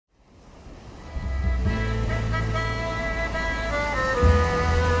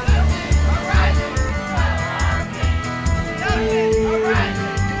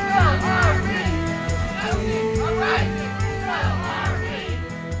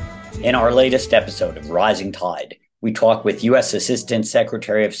In our latest episode of Rising Tide, we talk with U.S. Assistant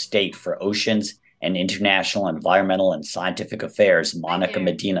Secretary of State for Oceans and International Environmental and Scientific Affairs, Monica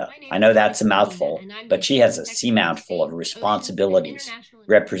Medina. I know that's a mouthful, but she has a seamount full of responsibilities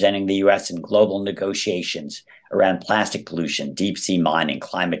representing the U.S. in global negotiations around plastic pollution, deep sea mining,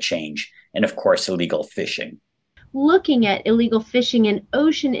 climate change, and of course, illegal fishing. Looking at illegal fishing and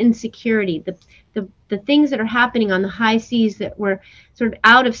ocean insecurity, the things that are happening on the high seas that were sort of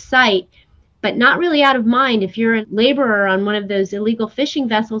out of sight, but not really out of mind. If you're a laborer on one of those illegal fishing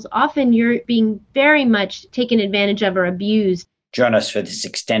vessels, often you're being very much taken advantage of or abused. Join us for this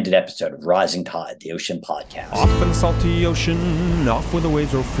extended episode of Rising Tide, the Ocean Podcast. Off in the salty ocean, off where the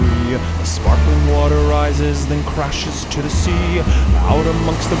waves roll free, the sparkling water rises, then crashes to the sea. Out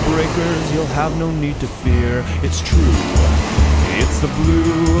amongst the breakers, you'll have no need to fear. It's true, it's the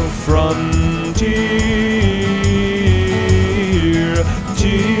blue frontier.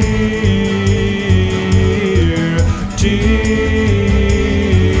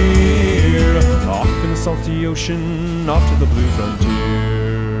 Off in the salty ocean, off to the blue frontier.